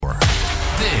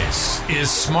This is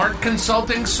Smart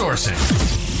Consulting Sourcing,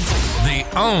 the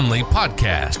only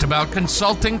podcast about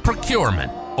consulting procurement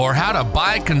or how to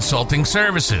buy consulting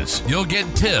services. You'll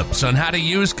get tips on how to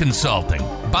use consulting,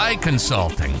 buy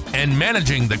consulting, and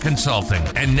managing the consulting.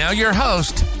 And now your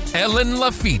host, Helene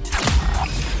Lafitte.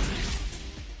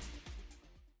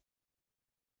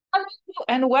 Hello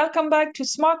and welcome back to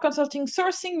Smart Consulting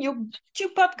Sourcing, your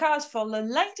YouTube podcast for the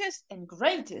latest and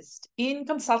greatest in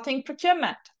consulting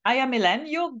procurement. I am Helene,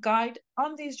 your guide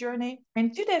on this journey,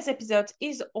 and today's episode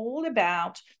is all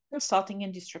about consulting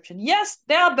and disruption. Yes,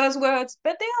 they are buzzwords,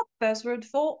 but they are buzzwords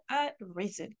for a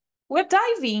reason. We're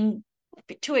diving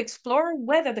to explore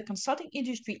whether the consulting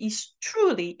industry is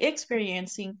truly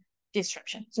experiencing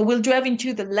disruption. So we'll dive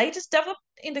into the latest development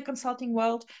in the consulting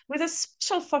world with a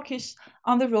special focus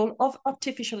on the role of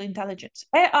artificial intelligence.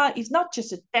 AI is not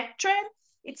just a tech trend,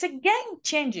 it's a game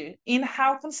changer in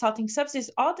how consulting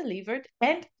services are delivered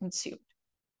and consumed.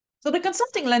 So the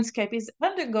consulting landscape is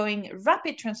undergoing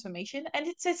rapid transformation, and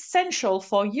it's essential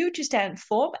for you to stay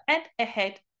informed and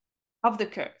ahead of the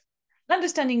curve.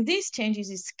 Understanding these changes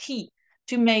is key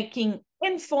to making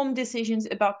informed decisions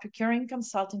about procuring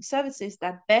consulting services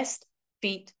that best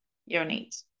fit your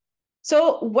needs.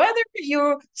 So whether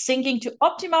you're thinking to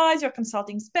optimize your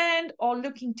consulting spend or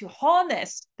looking to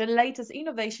harness the latest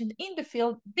innovation in the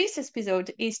field, this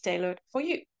episode is tailored for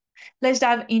you. Let's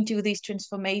dive into these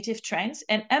transformative trends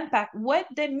and unpack what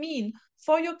they mean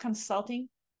for your consulting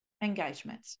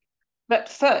engagements. But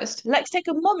first, let's take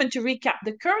a moment to recap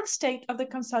the current state of the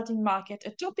consulting market,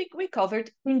 a topic we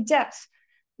covered in depth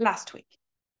last week.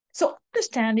 So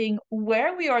understanding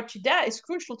where we are today is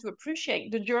crucial to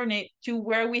appreciate the journey to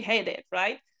where we headed,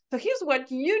 right? So here's what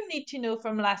you need to know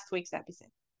from last week's episode.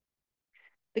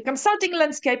 The consulting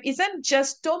landscape isn't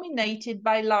just dominated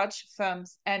by large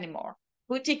firms anymore.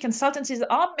 Boutique consultancies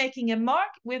are making a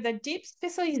mark with a deep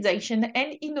specialization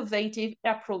and innovative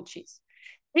approaches.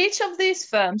 Each of these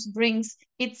firms brings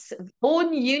its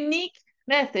own unique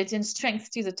methods and strengths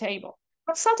to the table.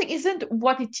 Consulting isn't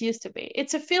what it used to be.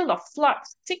 It's a field of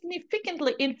flux,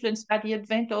 significantly influenced by the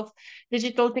advent of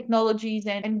digital technologies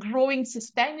and growing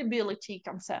sustainability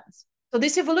concerns. So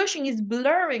this evolution is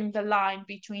blurring the line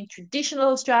between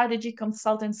traditional strategy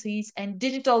consultancies and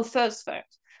digital-first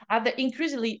firms, as they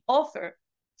increasingly offer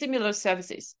similar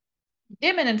services.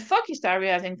 Demand and focused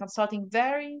areas in consulting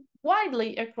vary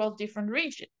widely across different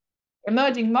regions.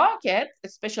 Emerging markets,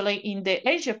 especially in the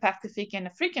Asia-Pacific and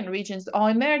African regions,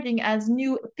 are emerging as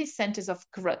new epicenters of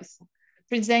growth,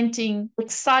 presenting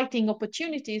exciting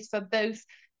opportunities for both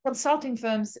consulting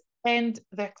firms and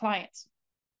their clients.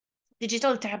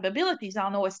 Digital capabilities are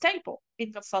now a staple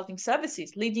in consulting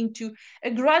services, leading to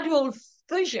a gradual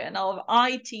fusion of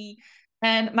IT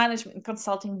and management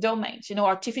consulting domains.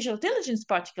 Artificial intelligence,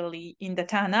 particularly in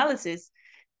data analysis,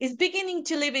 is beginning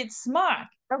to leave its mark,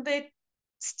 albeit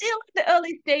still in the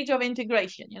early stage of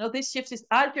integration. This shift is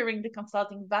altering the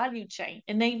consulting value chain,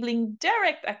 enabling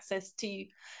direct access to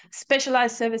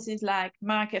specialized services like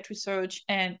market research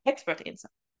and expert insight.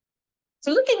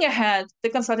 So looking ahead, the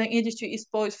consulting industry is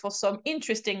poised for some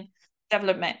interesting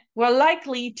development. We're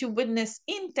likely to witness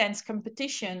intense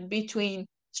competition between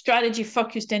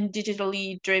strategy-focused and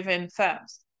digitally driven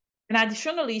firms. And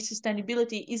additionally,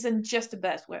 sustainability isn't just a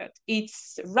buzzword.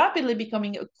 It's rapidly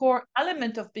becoming a core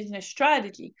element of business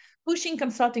strategy, pushing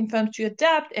consulting firms to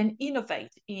adapt and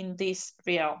innovate in this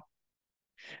realm.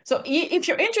 So if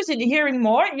you're interested in hearing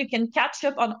more, you can catch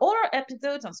up on all our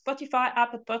episodes on Spotify,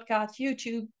 Apple Podcasts,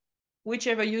 YouTube,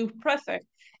 whichever you prefer.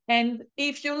 And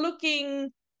if you're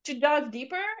looking to dive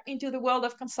deeper into the world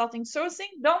of consulting sourcing,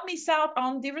 don't miss out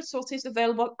on the resources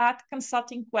available at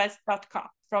consultingquest.com,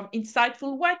 from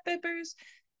insightful white papers,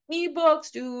 ebooks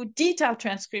to detailed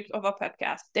transcripts of our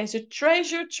podcast. There's a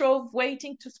treasure trove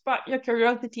waiting to spark your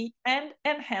curiosity and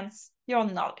enhance your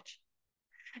knowledge.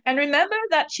 And remember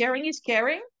that sharing is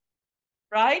caring,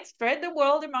 right? Spread the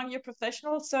word among your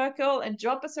professional circle and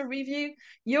drop us a review.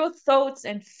 Your thoughts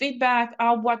and feedback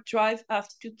are what drive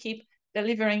us to keep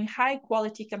delivering high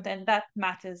quality content that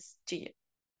matters to you.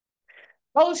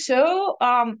 Also,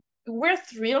 we're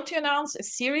thrilled to announce a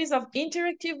series of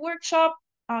interactive workshops.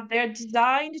 They're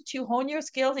designed to hone your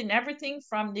skills in everything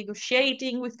from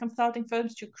negotiating with consulting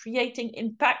firms to creating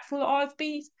impactful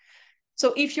RFPs.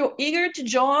 So if you're eager to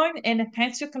join and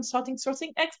enhance your consulting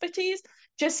sourcing expertise,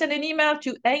 just send an email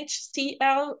to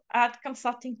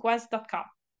hcl@consultingquest.com.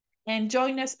 And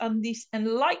join us on this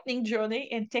enlightening journey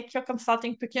and take your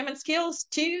consulting procurement skills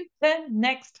to the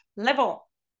next level.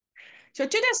 So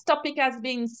today's topic has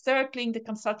been circling the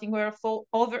consulting world for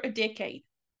over a decade,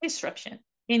 disruption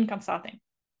in consulting.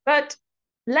 But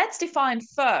let's define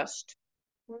first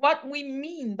what we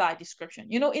mean by disruption.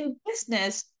 In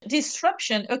business,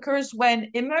 disruption occurs when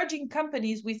emerging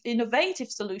companies with innovative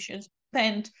solutions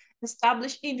and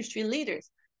established industry leaders,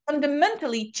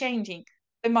 fundamentally changing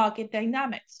the market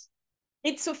dynamics.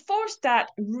 It's a force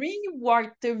that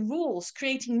reward the rules,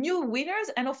 creating new winners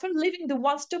and often leaving the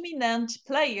once dominant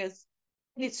players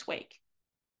in its wake.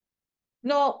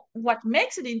 Now, what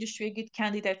makes an industry a good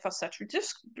candidate for such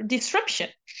disruption?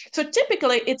 So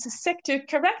typically, it's a sector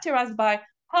characterized by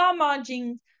high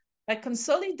margin, a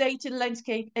consolidated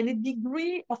landscape, and a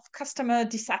degree of customer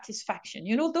dissatisfaction.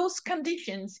 Those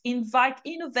conditions invite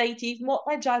innovative, more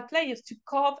agile players to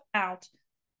carve out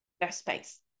their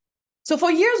space. So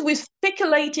for years, we've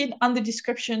speculated on the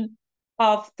description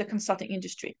of the consulting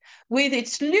industry. With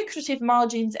its lucrative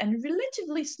margins and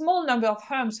relatively small number of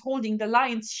firms holding the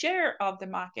lion's share of the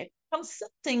market,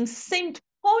 consulting seemed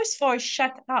poised for a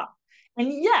shut-up.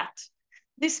 And yet,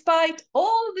 despite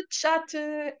all the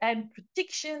chatter and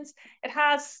predictions,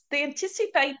 the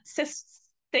anticipated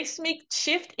seismic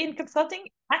shift in consulting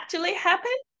actually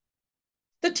happened.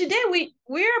 So today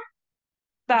we're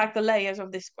back the layers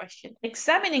of this question,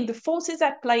 examining the forces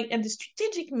at play and the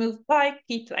strategic move by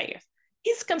key players.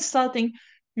 Is consulting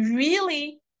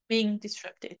really being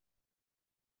disrupted?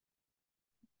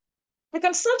 The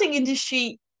consulting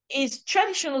industry is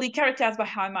traditionally characterized by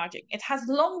high margin. It has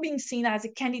long been seen as a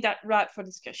candidate ripe for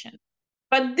discussion.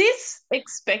 But this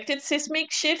expected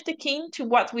seismic shift akin to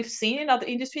what we've seen in other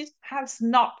industries has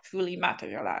not fully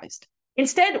materialized.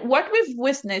 Instead, what we've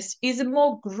witnessed is a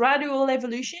more gradual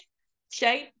evolution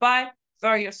shaped by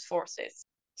various forces.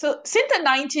 So since the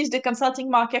 90s, the consulting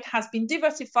market has been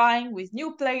diversifying with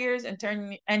new players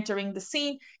entering the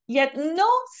scene, yet no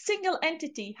single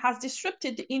entity has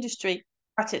disrupted the industry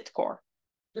at its core.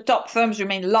 The top firms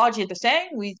remain largely the same,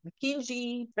 with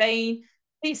McKinsey, Bain,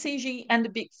 BCG, and the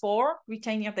Big Four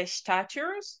retaining their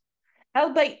statures,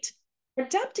 albeit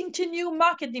adapting to new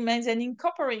market demands and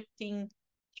incorporating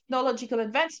technological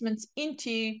advancements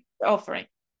into the offering.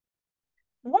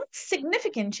 One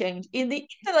significant change in the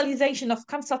internalization of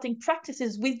consulting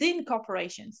practices within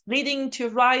corporations, leading to a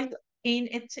rise in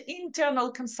its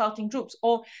internal consulting groups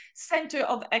or center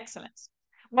of excellence.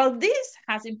 While this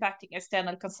has impacted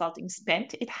external consulting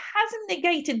spend, it hasn't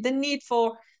negated the need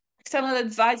for external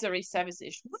advisory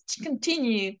services, which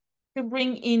continue to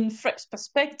bring in fresh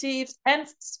perspectives and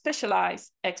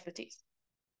specialized expertise.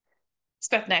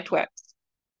 Expert networks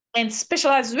and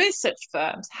specialized research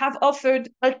firms have offered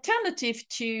alternative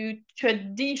to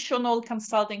traditional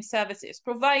consulting services,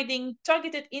 providing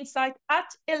targeted insight at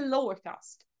a lower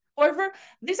cost. However,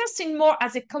 these are seen more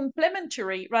as a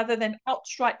complementary rather than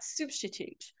outright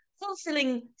substitute,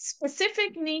 fulfilling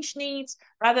specific niche needs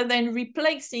rather than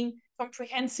replacing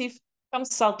comprehensive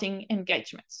consulting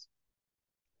engagements.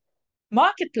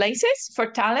 Marketplaces for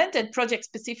talent and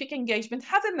project-specific engagement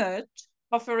have emerged,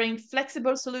 offering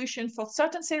flexible solutions for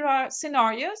certain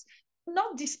scenarios,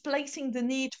 not displacing the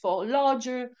need for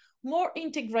larger, more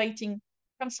integrating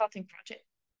consulting projects.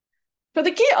 So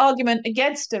the key argument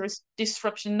against the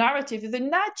disruption narrative is the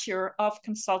nature of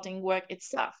consulting work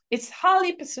itself. It's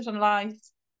highly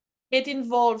personalized. It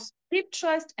involves deep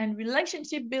trust and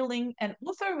relationship building and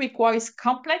often requires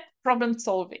complex problem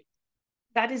solving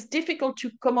that is difficult to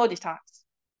commoditize.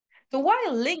 So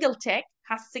while legal tech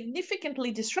has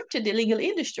significantly disrupted the legal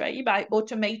industry by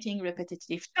automating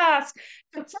repetitive tasks,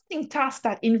 consulting tasks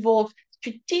that involve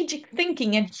strategic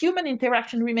thinking and human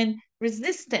interaction remain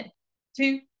resistant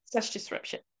to such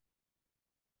disruption.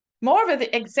 Moreover,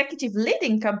 the executive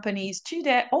leading companies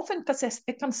today often possess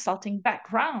a consulting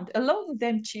background, allowing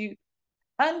them to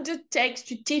undertake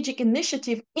strategic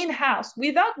initiative in-house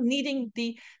without needing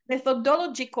the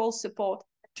methodological support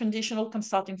traditional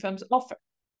consulting firms offer.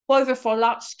 However, for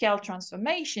large-scale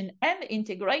transformation and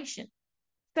integration,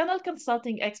 external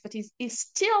consulting expertise is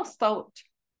still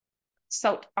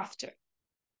sought after.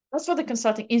 As for the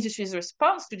consulting industry's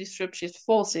response to disruptive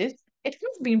forces, it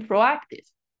has been proactive.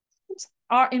 Firms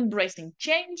are embracing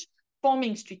change,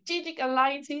 forming strategic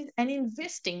alliances, and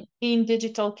investing in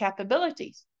digital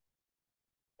capabilities.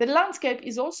 The landscape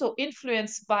is also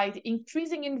influenced by the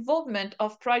increasing involvement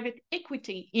of private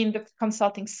equity in the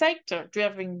consulting sector,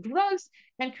 driving growth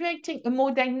and creating a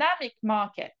more dynamic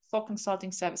market for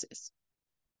consulting services.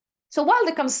 So while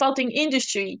the consulting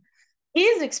industry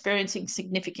is experiencing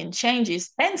significant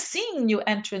changes and seeing new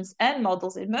entrants and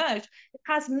models emerge, it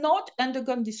has not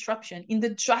undergone disruption in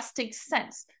the drastic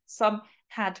sense some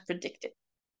had predicted.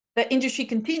 The industry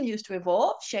continues to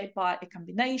evolve, shaped by a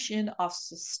combination of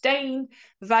sustained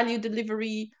value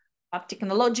delivery, of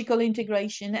technological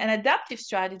integration, and adaptive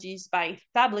strategies by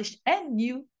established and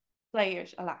new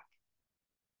players alike.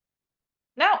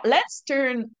 Now, let's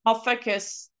turn our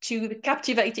focus to the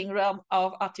captivating realm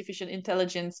of artificial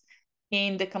intelligence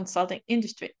in the consulting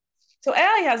industry. So,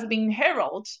 AI has been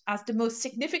heralded as the most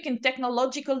significant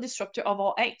technological disruptor of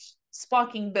our age,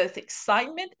 sparking both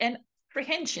excitement and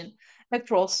apprehension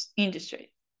across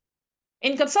industry.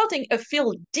 In consulting, a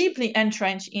field deeply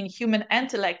entrenched in human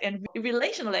intellect and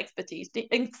relational expertise, the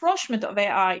encroachment of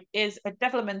AI is a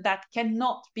development that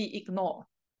cannot be ignored.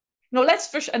 Now, let's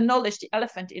first acknowledge the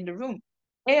elephant in the room.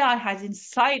 AI has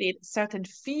incited a certain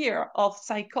fear of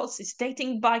psychosis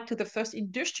dating back to the first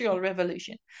industrial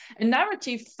revolution, a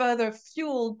narrative further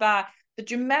fueled by the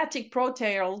dramatic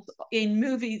portrayals in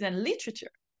movies and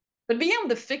literature. But beyond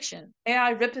the fiction,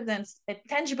 AI represents a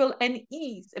tangible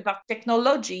unease about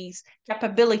technology's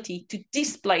capability to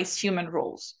displace human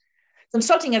roles.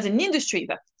 Consulting as an industry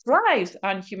that thrives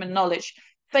on human knowledge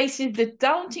faces the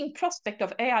daunting prospect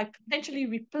of AI potentially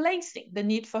replacing the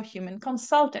need for human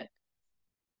consultant.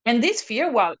 And this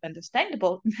fear, while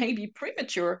understandable, may be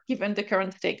premature given the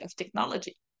current state of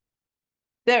technology.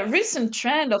 The recent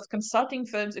trend of consulting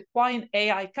firms acquiring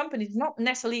AI companies is not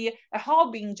necessarily a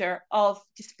harbinger of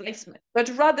displacement, but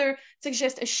rather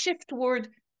suggests a shift toward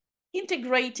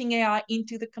integrating AI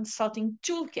into the consulting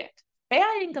toolkit.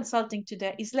 AI in consulting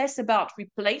today is less about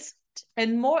replacement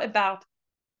and more about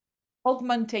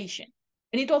augmentation.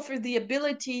 And it offers the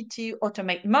ability to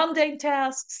automate mundane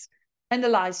tasks,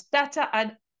 analyze data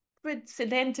at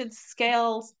unprecedented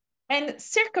scales, and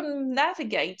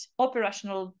circumnavigate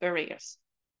operational barriers,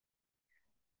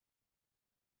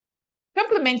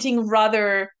 complementing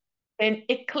rather than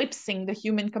eclipsing the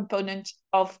human component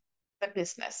of the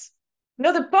business.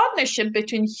 Now, the partnership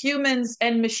between humans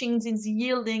and machines is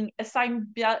yielding a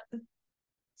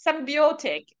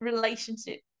symbiotic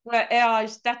relationship where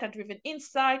AI's data-driven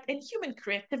insight and human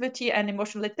creativity and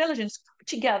emotional intelligence come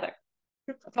together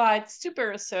to provide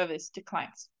superior service to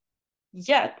clients.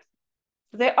 Yet,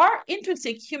 there are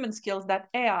intrinsic human skills that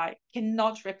AI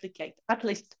cannot replicate, at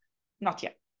least not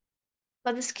yet.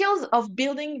 But the skills of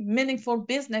building meaningful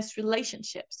business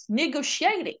relationships,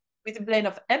 negotiating with a blend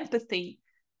of empathy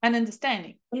and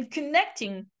understanding, and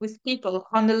connecting with people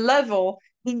on a level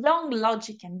beyond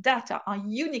logic and data are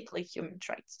uniquely human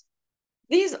traits.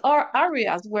 These are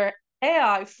areas where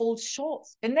AI falls short,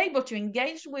 unable to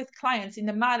engage with clients in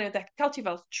a manner that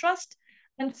cultivates trust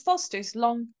and fosters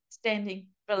long-standing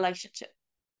relationships.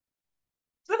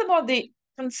 Furthermore, the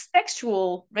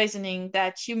contextual reasoning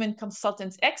that human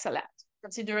consultants excel at,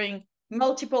 considering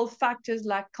multiple factors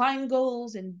like client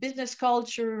goals and business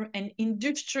culture and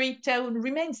industry tone,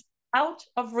 remains out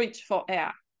of reach for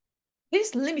AI.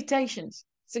 These limitations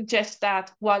suggest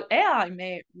that while AI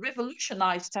may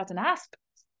revolutionize certain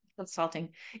aspects of consulting,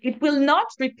 it will not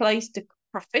replace the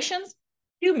profession's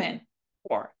human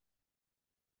core.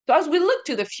 So as we look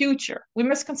to the future, we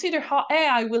must consider how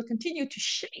AI will continue to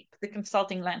shape the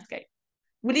consulting landscape.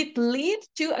 Will it lead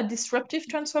to a disruptive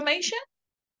transformation?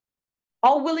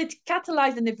 Or will it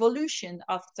catalyze an evolution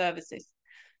of services?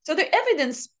 So the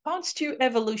evidence points to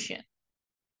evolution.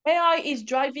 AI is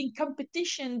driving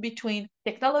competition between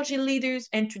technology leaders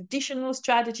and traditional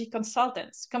strategy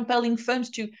consultants, compelling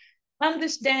firms to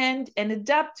understand and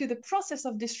adapt to the process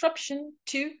of disruption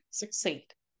to succeed.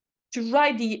 To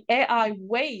ride the AI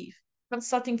wave,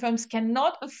 consulting firms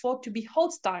cannot afford to be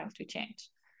hostile to change.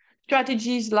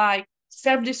 Strategies like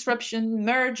self-disruption,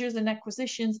 mergers and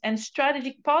acquisitions, and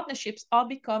strategic partnerships are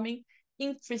becoming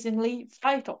increasingly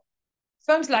vital.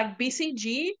 Firms like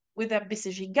BCG with their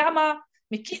BCG Gamma,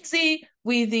 McKinsey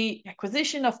with the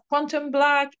acquisition of Quantum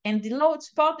Black, and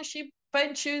Deloitte's partnership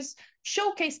ventures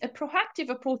showcase a proactive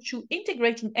approach to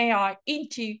integrating AI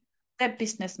into their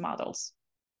business models.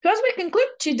 So as we conclude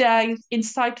today's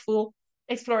insightful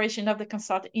exploration of the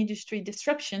consulting industry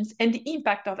disruptions and the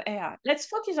impact of AI, let's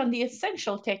focus on the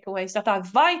essential takeaways that are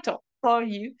vital for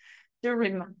you to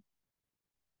remember.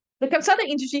 The consulting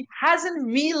industry hasn't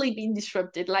really been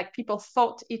disrupted like people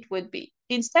thought it would be.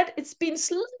 Instead, it's been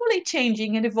slowly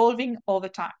changing and evolving over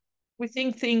time. We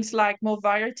think things like more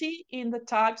variety in the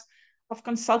types of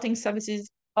consulting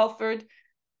services offered,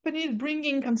 companies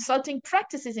bringing consulting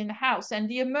practices in-house, and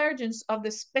the emergence of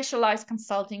the specialized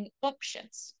consulting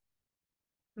options.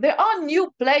 There are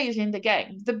new players in the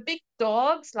game. The big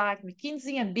dogs like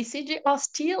McKinsey and BCG are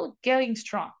still going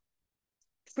strong,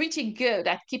 pretty good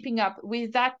at keeping up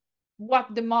with that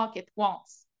what the market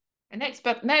wants. And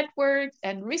expert networks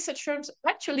and research firms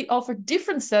actually offer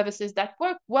different services that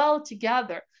work well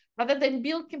together rather than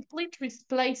build complete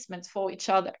replacements for each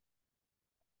other.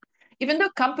 Even though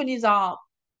companies are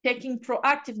taking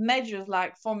proactive measures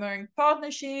like forming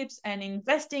partnerships and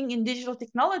investing in digital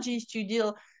technologies to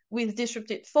deal with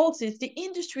disruptive forces, the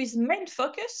industry's main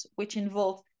focus, which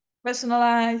involves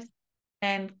personalized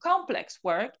and complex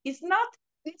work, is not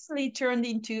easily turned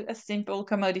into a simple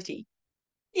commodity.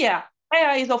 Yeah,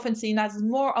 AI is often seen as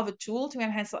more of a tool to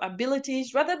enhance our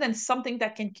abilities rather than something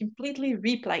that can completely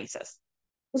replace us.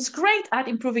 It's great at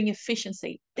improving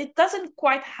efficiency. It doesn't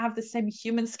quite have the same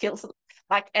human skills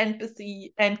like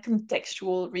empathy and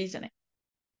contextual reasoning.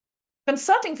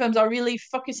 Consulting firms are really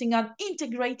focusing on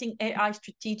integrating AI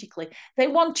strategically. They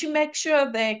want to make sure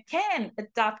they can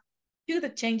adapt to the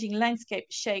changing landscape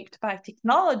shaped by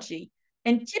technology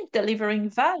and keep delivering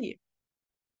value.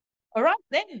 All right,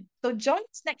 then. So join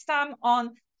us next time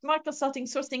on Smart Consulting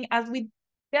Sourcing as we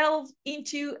delve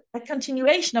into a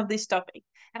continuation of this topic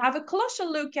and have a closer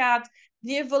look at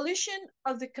the evolution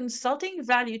of the consulting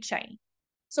value chain.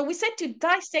 So we said to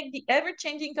dissect the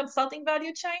ever-changing consulting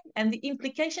value chain and the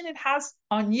implication it has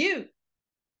on you,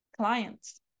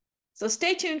 clients. So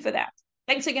stay tuned for that.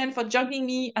 Thanks again for joining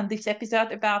me on this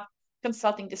episode about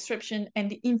consulting disruption and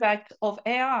the impact of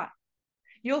AI.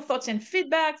 Your thoughts and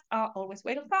feedbacks are always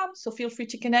welcome, so feel free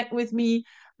to connect with me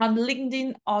on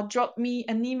LinkedIn or drop me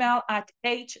an email at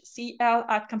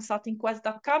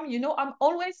hcl@consultingquest.com. You know, I'm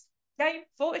always game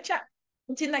for a chat.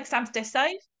 Until next time, stay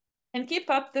safe and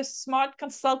keep up the smart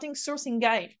consulting sourcing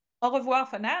game. Au revoir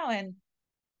for now and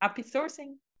happy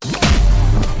sourcing.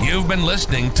 You've been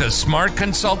listening to Smart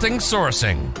Consulting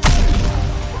Sourcing,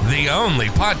 the only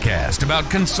podcast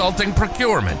about consulting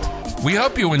procurement. We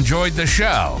hope you enjoyed the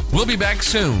show. We'll be back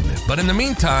soon, but in the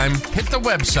meantime, hit the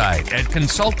website at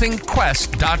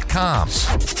consultingquest.com.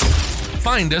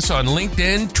 Find us on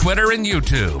LinkedIn, Twitter, and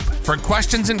YouTube. For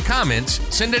questions and comments,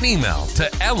 send an email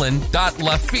to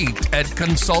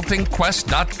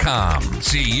ellen.lafitte@consultingquest.com.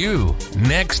 See you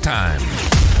next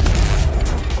time.